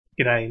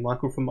G'day,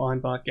 Michael from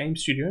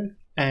ironbarkgamesstudio,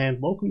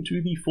 and welcome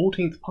to the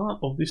 14th part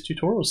of this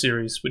tutorial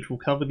series, which will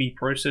cover the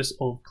process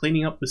of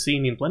cleaning up the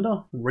scene in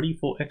Blender, ready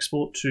for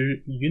export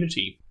to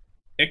Unity.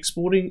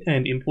 Exporting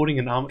and importing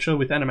an armature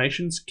with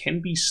animations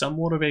can be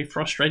somewhat of a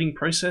frustrating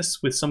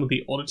process with some of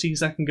the oddities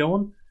that can go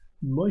on.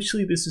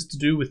 Mostly this is to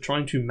do with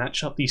trying to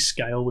match up the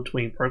scale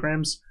between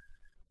programs.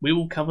 We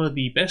will cover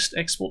the best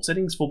export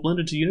settings for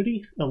Blender to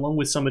Unity, along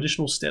with some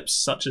additional steps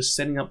such as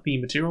setting up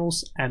the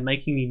materials and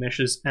making the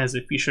meshes as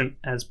efficient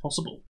as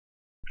possible.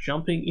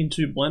 Jumping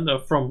into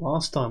Blender from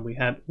last time, we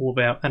had all of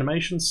our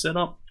animations set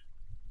up.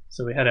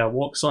 So we had our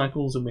walk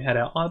cycles and we had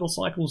our idle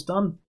cycles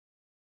done.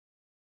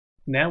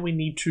 Now we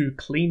need to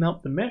clean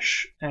up the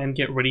mesh and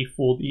get ready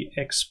for the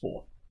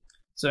export.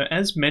 So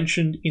as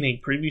mentioned in a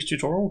previous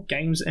tutorial,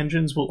 games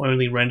engines will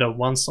only render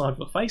one side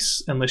of a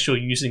face unless you're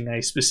using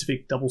a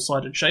specific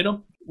double-sided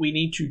shader. We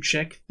need to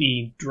check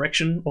the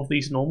direction of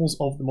these normals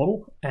of the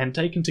model and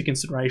take into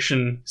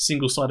consideration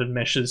single-sided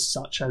meshes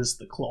such as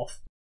the cloth.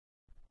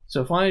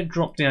 So if I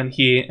drop down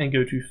here and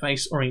go to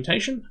face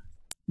orientation,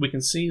 we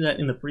can see that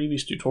in the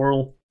previous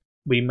tutorial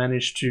we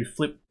managed to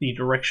flip the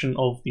direction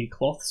of the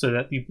cloth so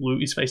that the blue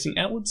is facing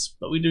outwards,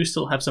 but we do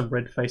still have some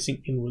red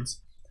facing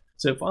inwards.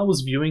 So if I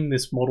was viewing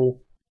this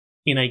model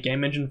in a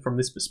game engine from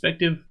this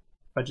perspective,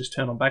 if I just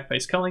turn on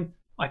backface culling,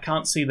 I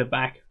can't see the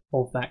back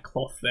of that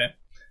cloth there.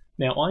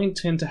 Now I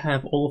intend to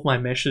have all of my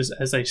meshes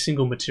as a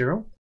single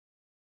material.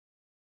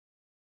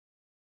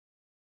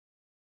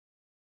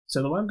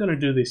 So the way I'm going to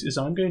do this is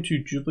I'm going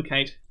to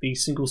duplicate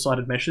these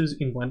single-sided meshes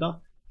in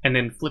Blender and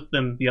then flip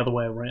them the other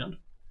way around.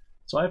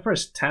 So I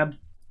press Tab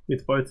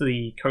with both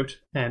the coat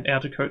and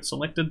outer coat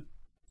selected.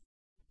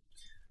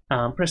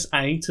 Press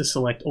A to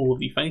select all of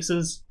the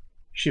faces.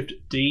 Shift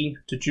D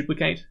to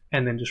duplicate,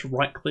 and then just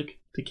right click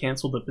to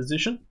cancel the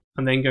position.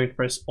 I'm then going to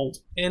press Alt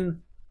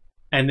N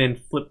and then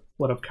flip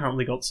what I've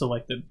currently got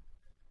selected.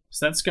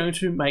 So that's going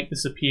to make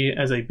this appear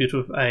as a bit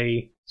of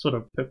a sort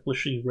of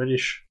purplishy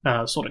reddish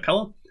sort of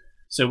color.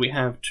 So we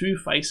have two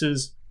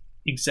faces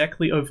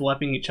exactly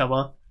overlapping each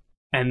other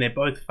and they're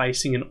both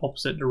facing in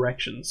opposite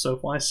directions. So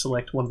if I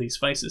select one of these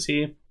faces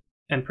here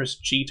and press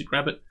G to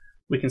grab it,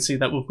 we can see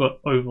that we've got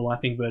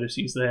overlapping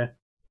vertices there.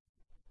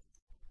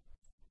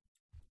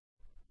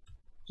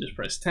 Just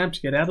press Tab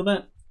to get out of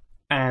that,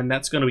 and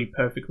that's going to be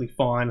perfectly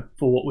fine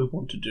for what we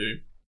want to do.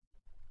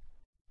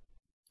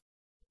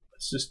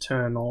 Let's just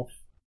turn off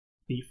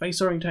the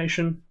face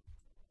orientation.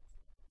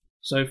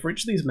 So for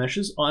each of these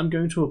meshes, I'm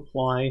going to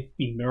apply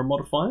the mirror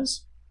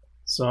modifiers.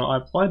 So I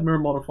applied mirror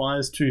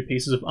modifiers to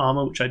pieces of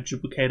armor which I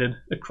duplicated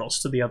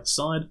across to the other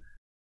side.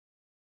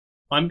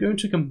 I'm going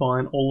to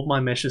combine all of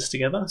my meshes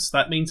together, so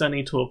that means I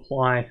need to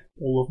apply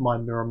all of my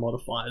mirror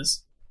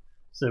modifiers.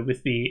 So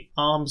with the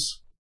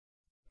arms,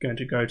 going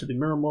to go to the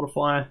mirror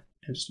modifier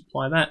and just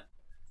apply that,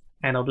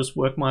 and I'll just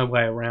work my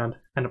way around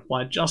and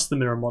apply just the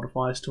mirror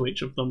modifiers to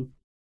each of them.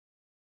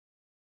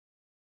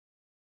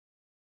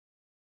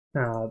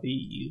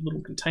 The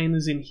little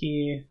containers in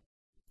here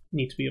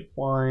need to be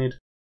applied,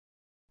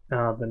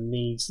 the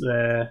knees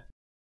there,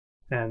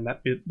 and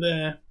that bit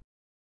there,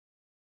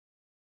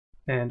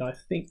 and I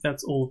think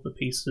that's all of the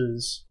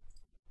pieces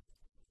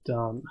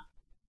done.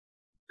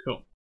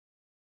 Cool.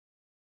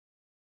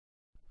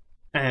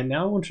 And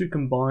now I want to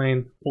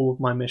combine all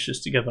of my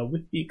meshes together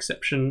with the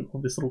exception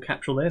of this little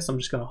capsule there, so I'm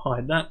just going to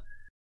hide that.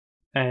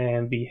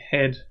 And the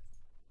head,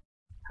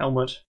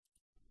 helmet,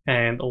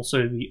 and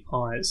also the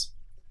eyes.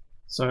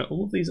 So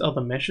all of these other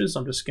meshes,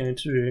 I'm just going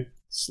to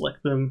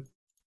select them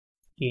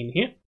in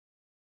here.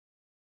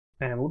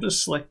 And we'll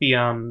just select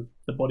the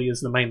body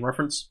as the main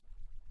reference.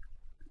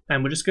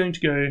 And we're just going to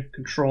go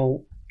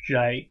Control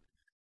J,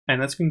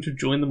 and that's going to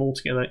join them all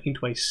together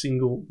into a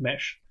single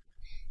mesh.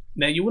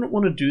 Now you wouldn't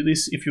want to do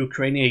this if you're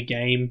creating a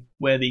game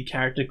where the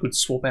character could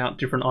swap out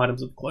different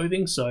items of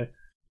clothing. So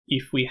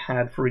if we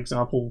had, for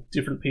example,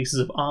 different pieces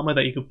of armor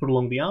that you could put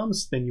along the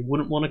arms, then you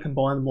wouldn't want to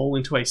combine them all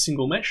into a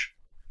single mesh.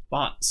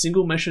 But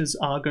single meshes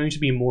are going to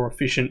be more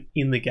efficient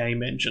in the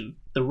game engine.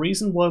 The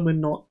reason why we're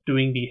not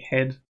doing the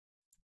head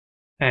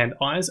and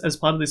eyes as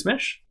part of this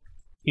mesh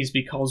is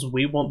because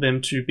we want them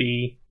to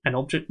be an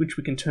object which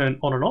we can turn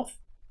on and off.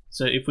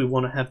 So if we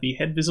want to have the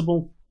head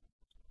visible,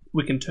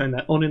 we can turn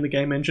that on in the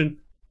game engine.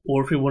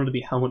 Or if we wanted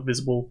the helmet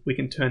visible, we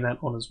can turn that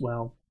on as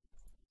well.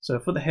 So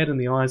for the head and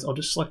the eyes, I'll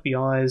just select the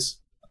eyes,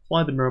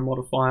 apply the mirror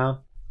modifier,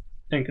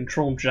 and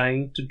Control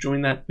J to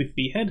join that with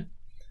the head.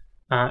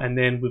 And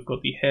then we've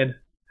got the head,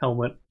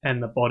 helmet,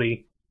 and the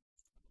body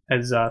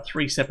as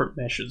three separate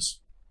meshes.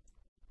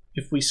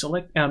 If we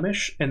select our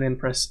mesh and then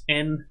press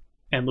N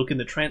and look in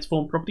the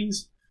transform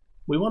properties,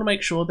 we want to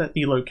make sure that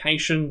the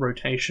location,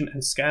 rotation,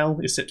 and scale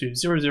is set to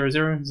 000,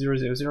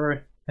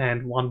 000,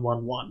 and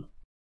 111.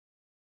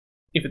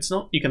 If it's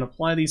not, you can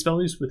apply these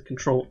values with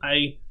Control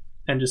A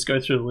and just go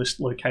through the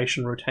list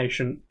location,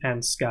 rotation,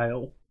 and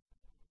scale.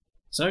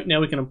 So now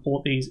we can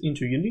import these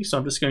into Unity, so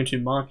I'm just going to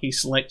marquee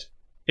select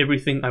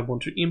everything I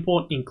want to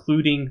import,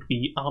 including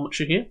the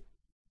armature here.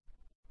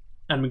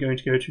 And we're going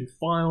to go to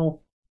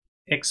File,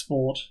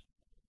 Export,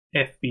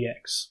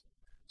 FBX.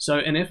 So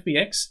an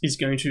FBX is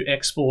going to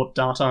export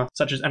data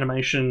such as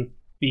animation,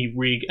 the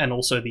rig, and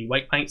also the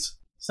weight paints.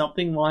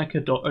 Something like a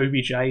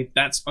 .obj,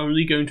 that's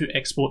only going to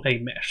export a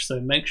mesh, so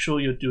make sure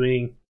you're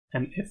doing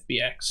an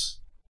FBX.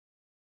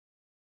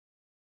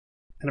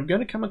 And I'm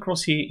going to come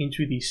across here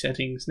into the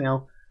settings.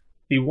 Now,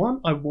 the one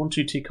I want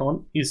to tick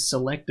on is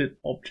selected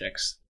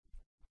objects.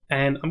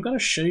 And I'm going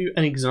to show you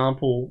an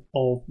example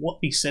of what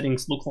these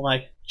settings look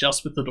like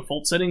just with the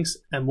default settings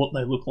and what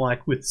they look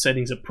like with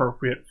settings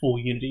appropriate for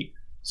Unity.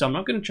 So I'm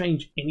not going to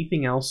change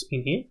anything else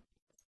in here.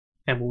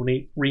 And we'll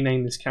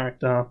rename this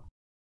character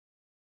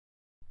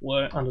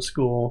blur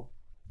underscore,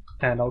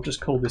 and I'll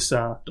just call this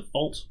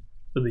default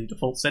for the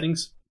default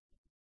settings.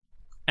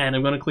 And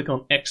I'm going to click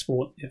on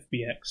export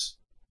FBX.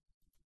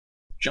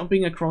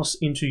 Jumping across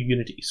into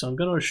Unity. So I'm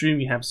going to assume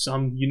you have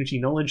some Unity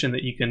knowledge and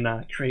that you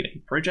can create a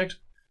project.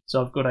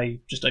 So I've got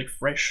just a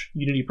fresh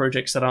Unity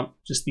project set up,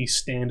 just the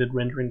standard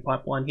rendering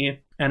pipeline here,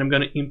 and I'm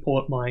going to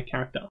import my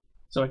character.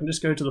 So I can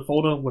just go to the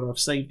folder where I've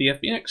saved the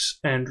FBX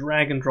and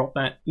drag and drop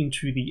that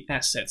into the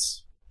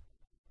assets.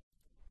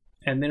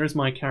 And there is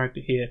my character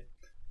here.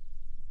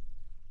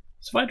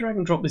 So if I drag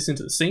and drop this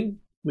into the scene,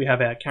 we have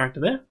our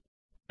character there,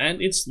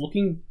 and it's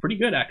looking pretty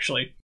good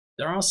actually.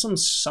 There are some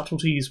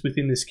subtleties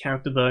within this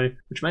character though,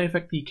 which may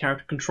affect the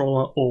character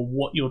controller or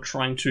what you're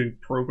trying to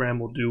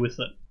program or do with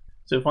it.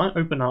 So if I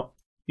open up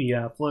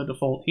the flow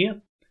default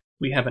here,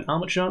 we have an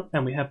armature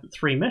and we have the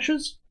 3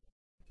 meshes.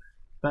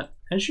 But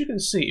as you can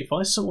see, if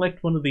I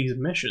select one of these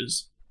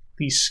meshes,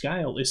 the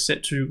scale is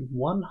set to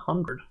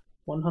 100.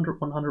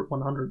 100, 100,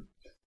 100.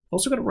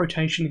 Also got a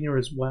rotation here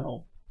as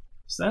well.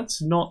 So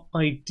that's not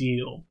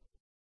ideal.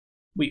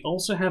 We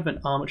also have an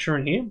armature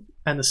in here,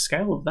 and the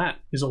scale of that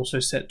is also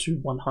set to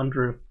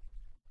 100.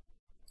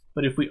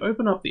 But if we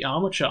open up the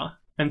armature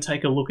and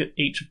take a look at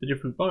each of the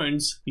different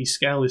bones, the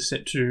scale is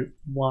set to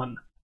 1.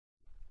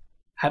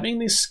 Having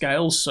this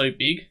scale so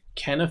big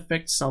can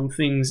affect some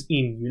things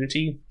in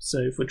Unity. So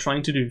if we're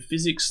trying to do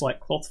physics like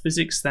cloth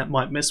physics, that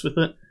might mess with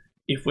it.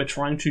 If we're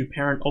trying to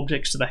parent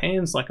objects to the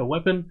hands like a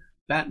weapon,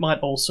 that might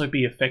also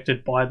be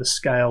affected by the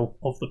scale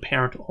of the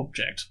parent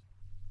object.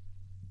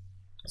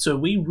 So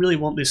we really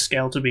want this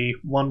scale to be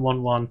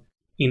 111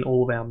 in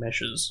all of our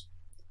meshes.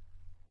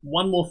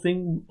 One more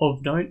thing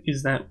of note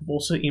is that we've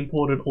also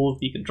imported all of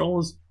the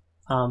controllers,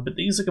 but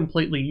these are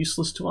completely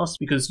useless to us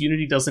because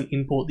Unity doesn't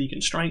import the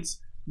constraints.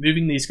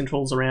 Moving these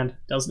controls around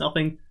does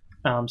nothing,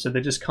 so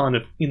they're just kind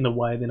of in the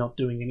way, they're not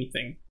doing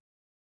anything.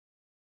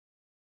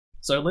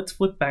 So let's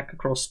flip back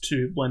across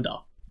to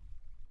Blender,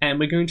 and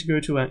we're going to go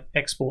to our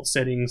export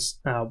settings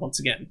once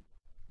again.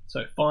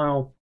 So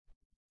File,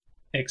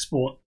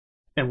 Export,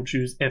 and we'll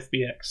choose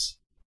FBX.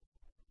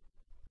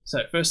 So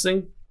first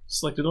thing,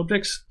 selected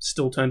objects,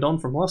 still turned on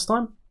from last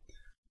time.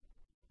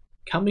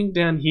 Coming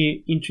down here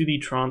into the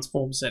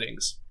transform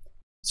settings.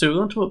 So we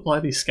want to apply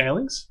these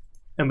scalings,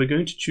 and we're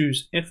going to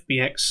choose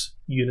FBX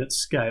unit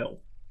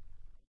scale.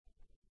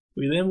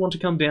 We then want to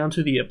come down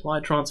to the apply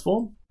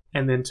transform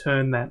and then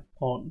turn that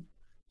on.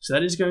 So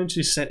that is going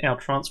to set our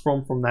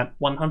transform from that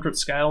 100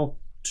 scale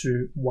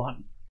to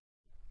 1.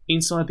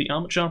 Inside the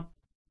armature,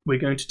 we're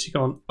going to tick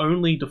on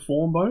only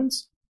deform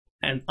bones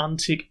and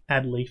untick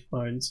add leaf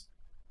bones.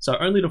 So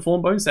only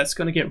deform bones, that's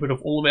going to get rid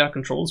of all of our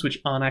controls which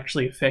aren't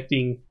actually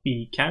affecting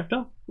the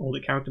character or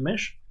the character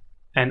mesh.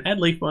 And add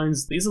leaf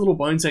bones, these are little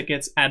bones that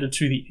gets added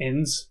to the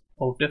ends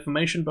of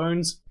deformation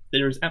bones.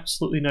 There is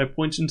absolutely no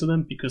point into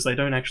them because they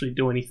don't actually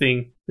do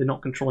anything. They're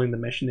not controlling the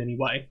mesh in any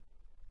way.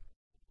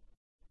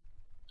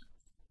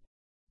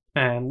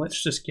 And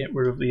let's just get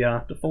rid of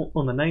the default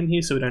on the name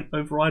here so we don't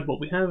override what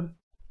we have.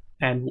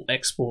 And we'll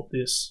export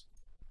this.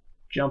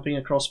 Jumping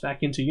across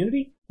back into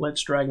Unity,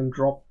 let's drag and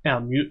drop our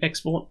new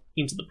export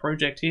into the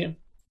project here.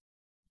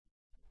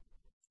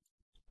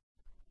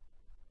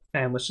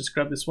 And let's just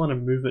grab this one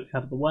and move it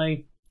out of the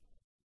way.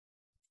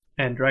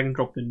 And drag and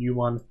drop the new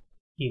one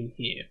in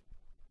here.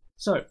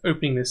 So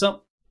opening this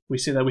up, we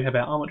see that we have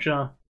our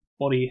armature,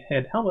 body,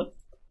 head, helmet,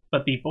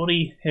 but the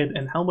body, head,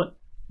 and helmet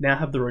now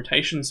have the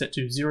rotation set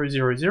to 0,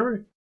 0,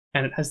 0,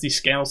 and it has the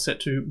scale set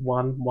to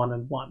 1, 1,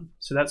 and 1.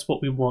 So that's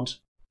what we want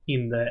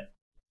in there.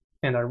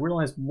 And I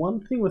realized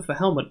one thing with the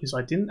helmet is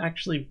I didn't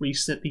actually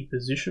reset the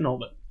position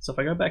of it. So if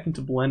I go back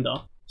into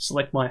Blender,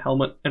 select my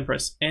helmet and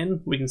press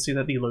N, we can see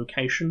that the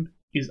location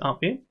is up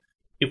here.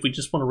 If we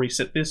just want to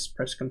reset this,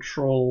 press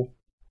Control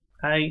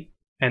A,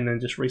 and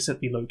then just reset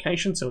the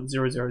location, so it's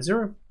 0, 0,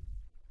 0.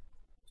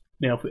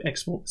 Now if we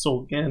export this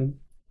all again,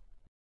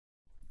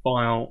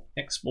 File,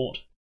 Export,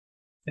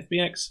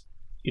 FBX,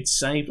 it's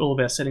saved all of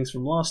our settings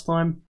from last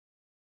time.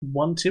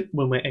 One tip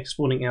when we're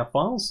exporting our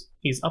files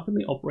is up in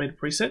the operator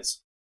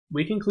presets,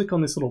 we can click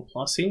on this little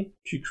plus here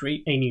to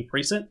create a new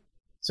preset,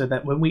 so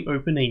that when we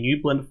open a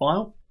new Blender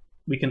file,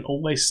 we can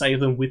always save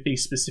them with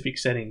these specific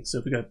settings. So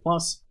if we go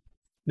plus,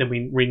 then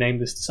we rename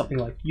this to something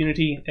like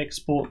Unity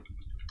Export,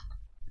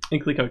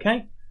 and click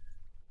OK.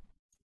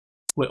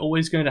 We're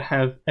always going to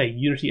have a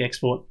Unity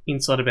export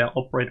inside of our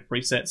operator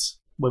presets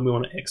when we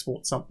want to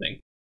export something.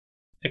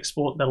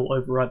 Export, that'll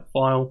override the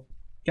file,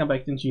 come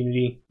back into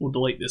Unity, we'll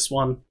delete this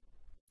one,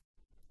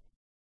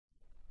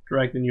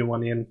 drag the new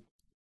one in.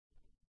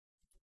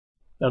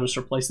 That'll just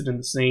replace it in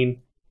the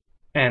scene,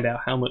 and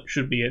our helmet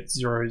should be at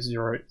 0,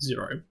 0,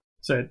 0.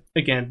 So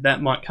again,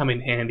 that might come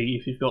in handy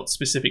if you've got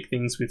specific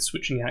things with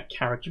switching out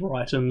character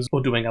items or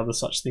doing other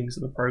such things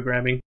in the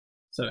programming.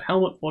 So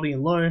helmet, body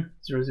and low,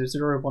 0, 0,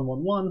 0, 1,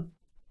 1, 1.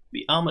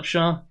 The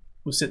armature,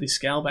 we'll set the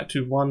scale back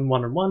to 1,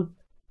 1, and 1.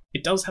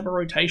 It does have a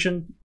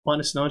rotation,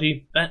 minus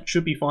 90. That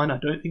should be fine. I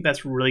don't think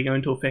that's really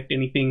going to affect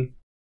anything.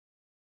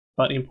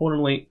 But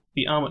importantly,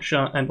 the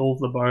armature and all of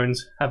the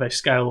bones have a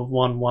scale of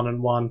 1, 1,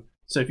 and 1.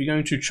 So if you're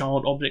going to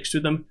child objects to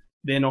them,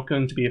 they're not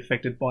going to be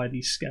affected by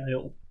the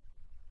scale.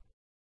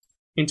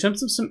 In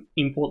terms of some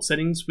import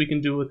settings we can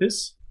do with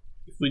this,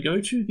 if we go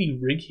to the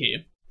rig here,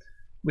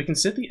 we can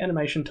set the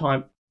animation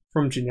type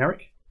from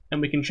generic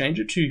and we can change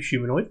it to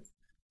humanoid.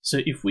 So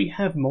if we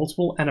have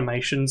multiple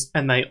animations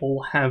and they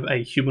all have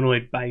a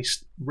humanoid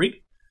based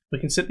rig, we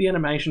can set the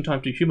animation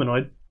type to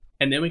humanoid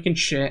and then we can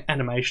share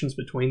animations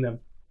between them.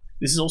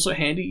 This is also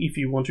handy if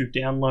you want to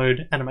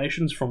download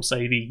animations from,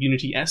 say, the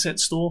Unity Asset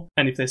Store,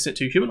 and if they're set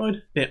to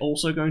humanoid, they're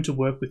also going to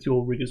work with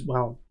your rig as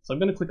well. So I'm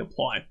going to click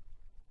Apply.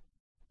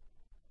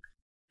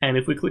 And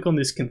if we click on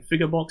this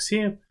configure box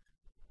here,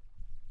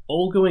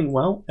 all going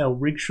well, our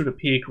rig should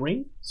appear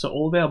green. So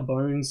all of our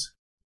bones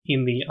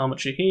in the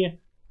armature here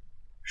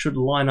should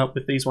line up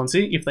with these ones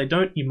here. If they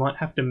don't, you might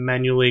have to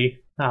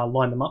manually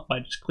line them up by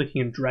just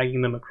clicking and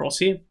dragging them across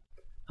here.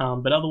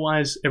 But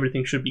otherwise,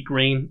 everything should be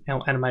green.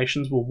 Our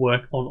animations will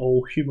work on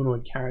all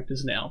humanoid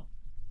characters now.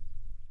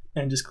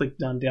 And just click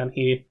Done down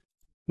here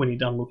when you're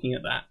done looking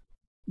at that.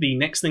 The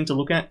next thing to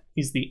look at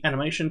is the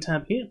animation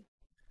tab here.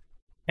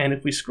 And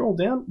if we scroll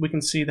down, we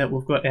can see that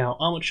we've got our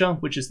armature,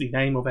 which is the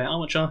name of our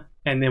armature,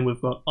 and then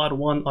we've got idle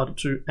 1, idle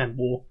 2, and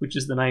war, which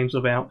is the names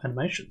of our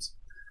animations.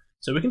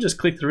 So we can just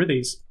click through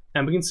these,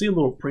 and we can see a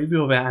little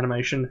preview of our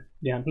animation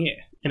down here.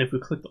 And if we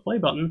click the play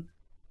button,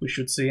 we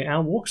should see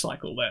our walk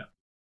cycle there.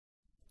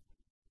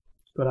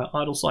 Got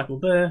our idle cycle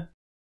there,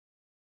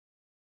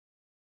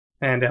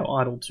 and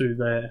our idle 2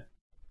 there.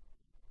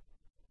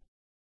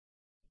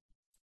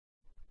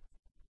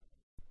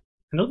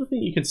 Another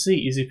thing you can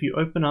see is if you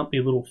open up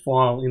the little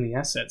file in the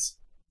assets,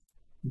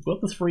 we've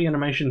got the 3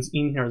 animations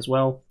in here as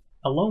well,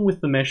 along with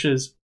the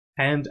meshes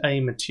and a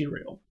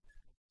material.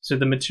 So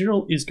the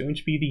material is going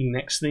to be the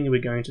next thing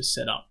we're going to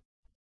set up.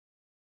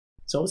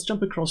 So let's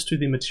jump across to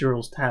the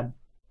materials tab.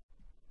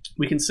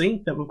 We can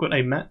see that we've got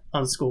a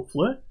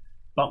mat_fleur,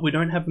 but we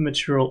don't have a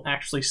material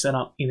actually set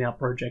up in our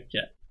project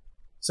yet.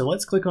 So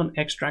let's click on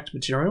extract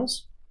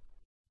materials,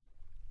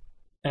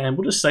 and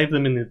we'll just save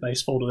them in the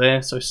base folder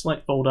there. So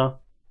select folder.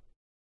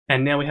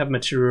 And now we have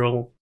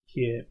material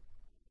here.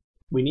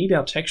 We need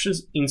our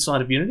textures inside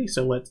of Unity,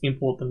 so let's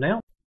import them now.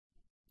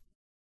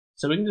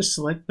 So we can just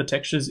select the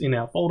textures in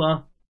our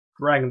folder,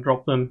 drag and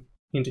drop them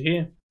into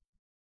here,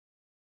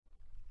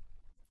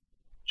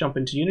 jump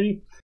into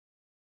Unity.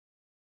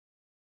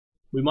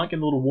 We might get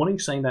a little warning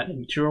saying that a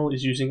material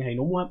is using a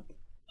normal map.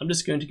 I'm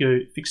just going to go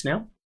fix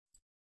now.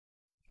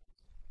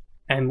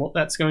 And what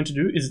that's going to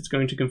do is it's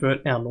going to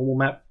convert our normal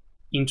map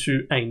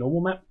into a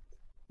normal map,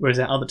 whereas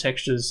our other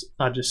textures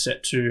are just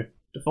set to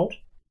default.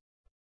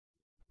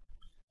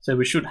 So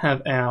we should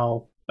have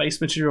our base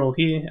material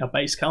here, our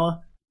base color.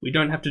 We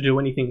don't have to do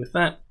anything with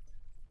that.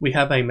 We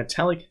have a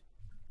metallic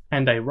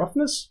and a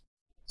roughness.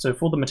 So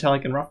for the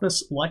metallic and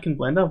roughness, like in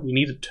Blender, we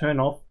need to turn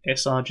off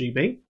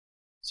sRGB.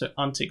 So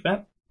untick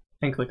that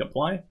and click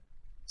Apply.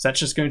 So that's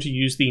just going to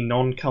use the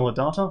non-color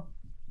data.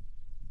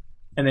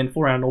 And then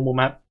for our normal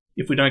map,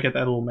 if we don't get that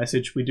little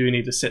message, we do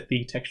need to set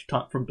the texture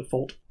type from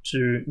default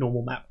to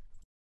normal map.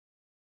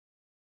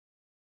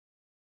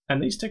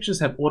 And these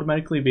textures have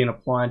automatically been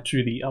applied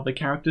to the other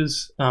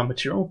characters'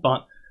 material,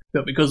 but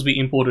because we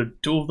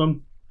imported 2 of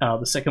them,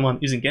 the second one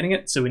isn't getting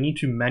it, so we need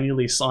to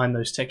manually assign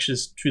those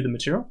textures to the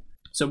material.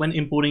 So when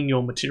importing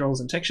your materials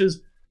and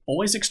textures,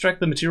 always extract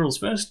the materials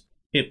first.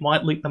 It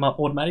might link them up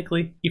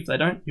automatically. If they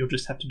don't, you'll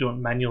just have to do it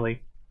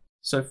manually.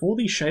 So for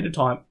the shader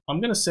type, I'm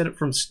going to set it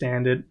from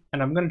standard,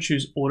 and I'm going to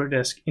choose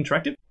Autodesk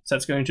Interactive. So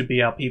that's going to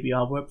be our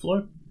PBR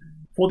workflow.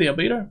 For the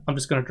albedo, I'm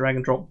just going to drag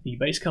and drop the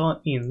base color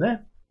in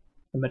there.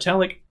 The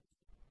metallic,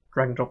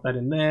 drag and drop that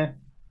in there,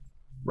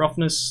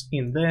 roughness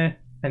in there,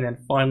 and then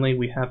finally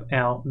we have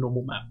our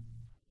normal map.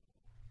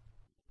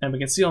 And we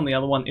can see on the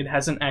other one, it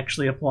hasn't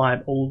actually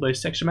applied all of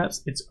those texture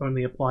maps, it's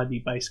only applied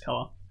the base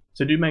color.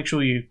 So do make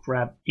sure you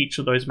grab each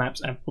of those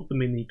maps and put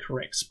them in the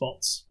correct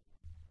spots.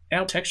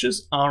 Our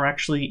textures are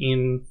actually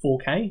in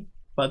 4K,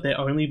 but they're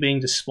only being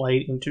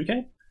displayed in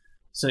 2K.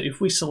 So if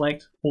we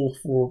select all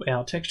 4 of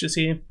our textures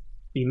here,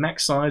 the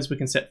max size we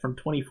can set from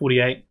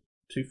 2048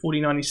 to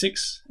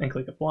 4096 and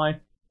click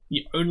Apply.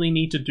 You only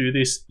need to do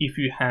this if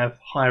you have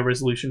higher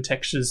resolution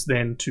textures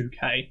than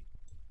 2K.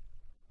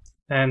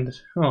 And,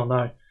 oh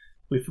no,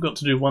 we forgot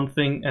to do one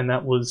thing, and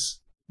that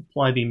was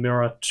apply the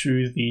mirror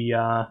to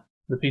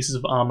the pieces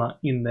of armor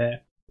in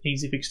there.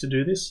 Easy fix to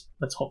do this.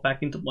 Let's hop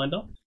back into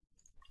Blender.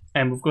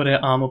 And we've got our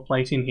armor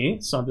plate in here,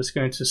 so I'm just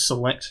going to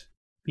select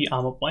the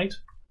armor plate,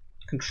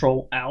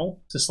 Control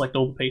L to select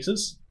all the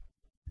pieces,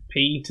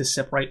 P to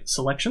separate the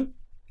selection,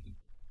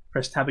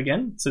 Press tab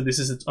again, so this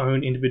is its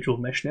own individual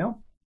mesh now.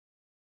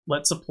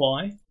 Let's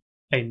apply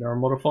a mirror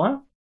modifier.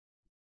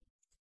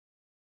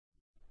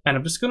 And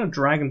I'm just going to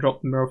drag and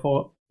drop the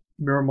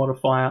mirror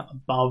modifier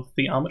above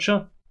the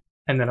armature,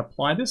 and then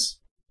apply this.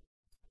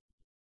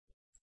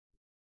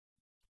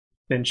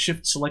 Then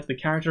shift select the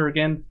character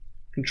again,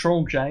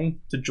 Control J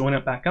to join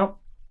it back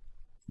up.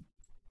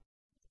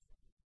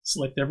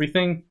 Select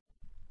everything.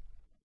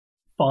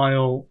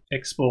 File,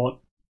 export,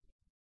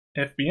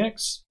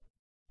 FBX.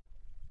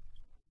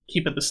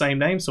 Keep it the same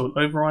name so it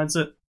overrides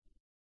it.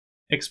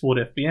 Export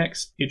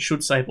FBX. It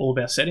should save all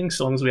of our settings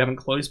so long as we haven't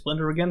closed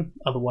Blender again.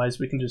 Otherwise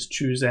we can just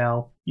choose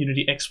our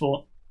Unity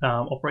export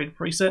operator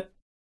preset.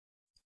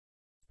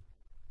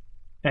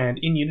 And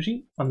in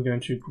Unity, I'm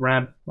going to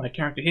grab my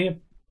character here.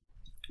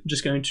 I'm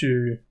just going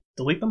to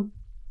delete them.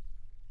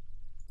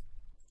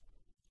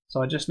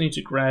 So I just need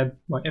to grab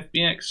my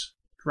FBX,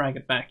 drag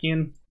it back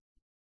in.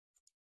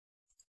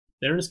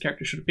 There it is,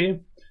 character should appear.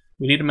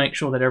 We need to make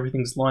sure that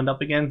everything's lined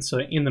up again. So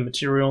in the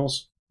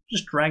materials,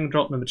 just drag and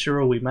drop the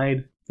material we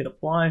made, hit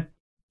apply,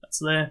 that's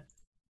there.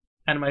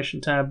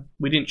 Animation tab,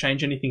 we didn't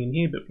change anything in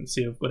here, but we can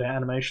see we've got our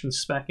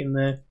animations back in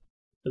there.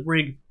 The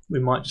rig, we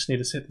might just need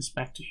to set this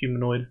back to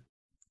humanoid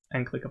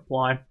and click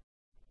apply.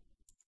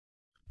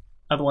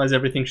 Otherwise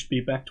everything should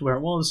be back to where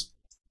it was,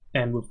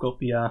 and we've got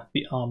the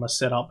armor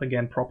set up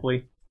again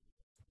properly.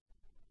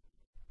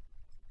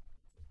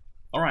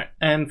 Alright,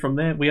 and from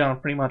there we are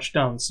pretty much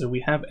done. So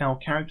we have our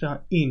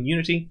character in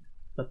Unity,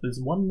 but there's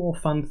one more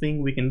fun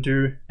thing we can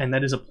do, and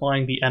that is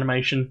applying the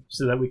animation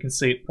so that we can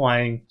see it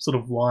playing sort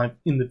of live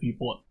in the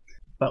viewport.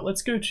 But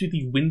let's go to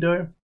the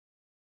window,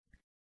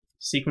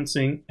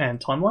 sequencing and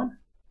timeline,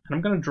 and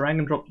I'm going to drag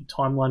and drop the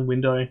timeline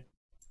window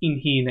in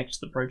here next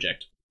to the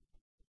project.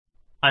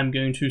 I'm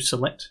going to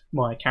select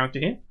my character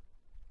here,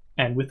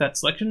 and with that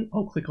selection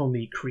I'll click on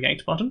the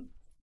create button.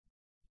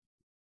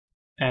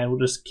 And we'll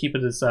just keep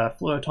it as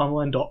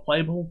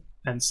flow_timeline.playable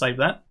and save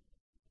that.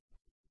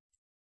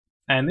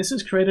 And this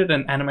has created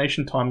an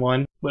animation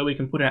timeline where we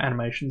can put our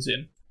animations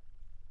in.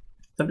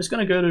 So I'm just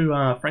going to go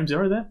to frame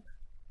 0 there,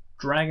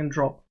 drag and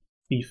drop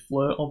the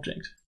flow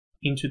object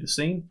into the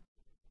scene,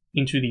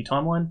 into the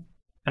timeline,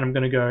 and I'm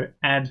going to go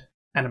add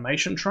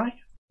animation track.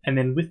 And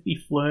then with the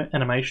flow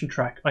animation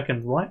track, I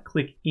can right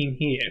click in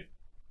here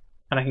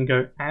and I can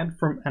go add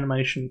from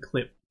animation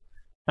clip.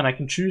 And I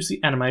can choose the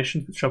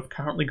animations which I've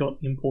currently got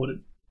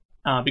imported.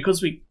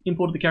 Because we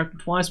imported the character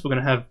twice, we're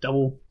going to have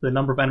double the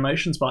number of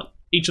animations, but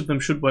each of them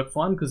should work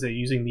fine because they're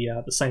using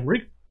the same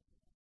rig.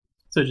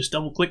 So just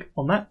double click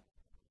on that,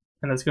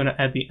 and that's going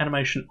to add the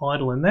animation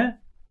idle in there.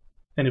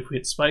 And if we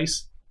hit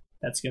space,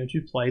 that's going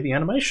to play the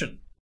animation.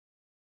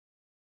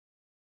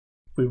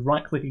 If we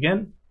right click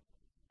again,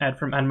 add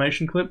from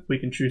animation clip, we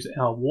can choose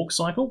our walk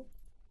cycle.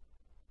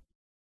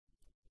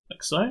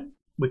 Like so,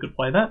 we could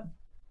play that.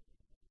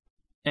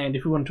 And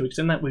if we wanted to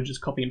extend that, we just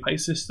copy and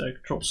paste this. So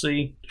Control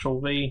C, Control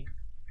V,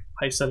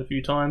 paste that a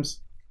few times.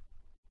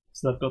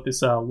 So I've got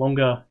this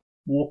longer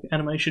walk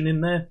animation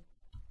in there.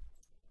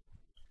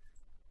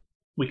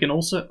 We can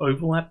also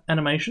overlap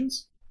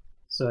animations.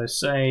 So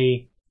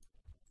say,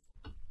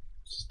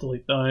 just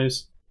delete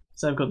those.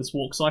 So I've got this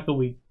walk cycle,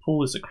 we pull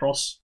this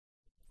across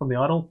from the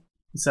idle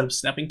instead of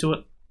snapping to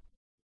it.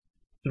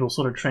 It'll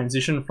sort of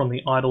transition from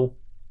the idle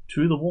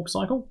to the walk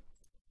cycle.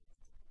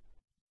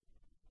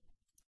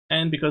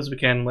 And because we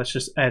can, let's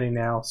just add in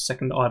our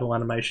second idle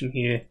animation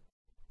here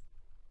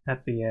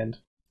at the end.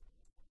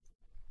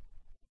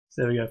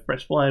 So there we go,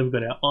 press play, we've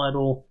got our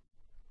idle,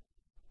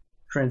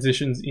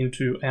 transitions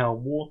into our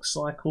walk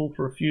cycle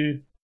for a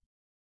few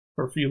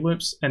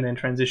loops, and then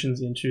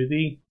transitions into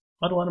the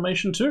idle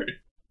animation too.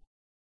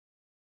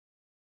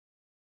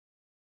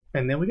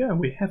 And there we go,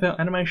 we have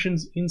our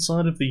animations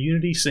inside of the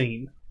Unity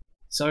scene.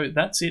 So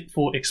that's it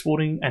for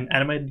exporting an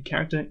animated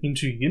character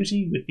into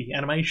Unity with the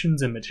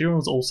animations and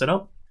materials all set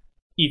up.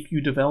 If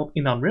you develop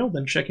in Unreal,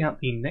 then check out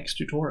the next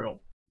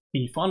tutorial.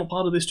 The final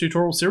part of this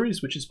tutorial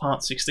series, which is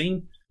part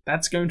 16,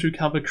 that's going to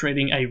cover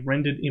creating a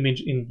rendered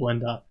image in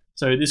Blender.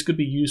 So this could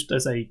be used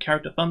as a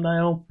character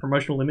thumbnail,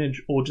 promotional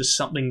image, or just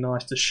something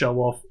nice to show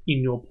off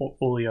in your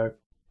portfolio.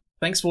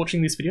 Thanks for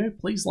watching this video.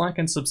 Please like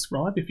and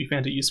subscribe if you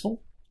found it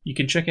useful. You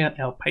can check out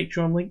our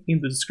Patreon link in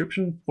the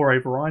description for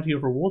a variety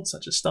of rewards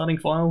such as starting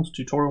files,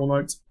 tutorial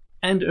notes,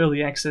 and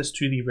early access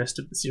to the rest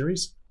of the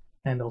series.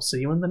 And I'll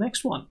see you in the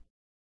next one.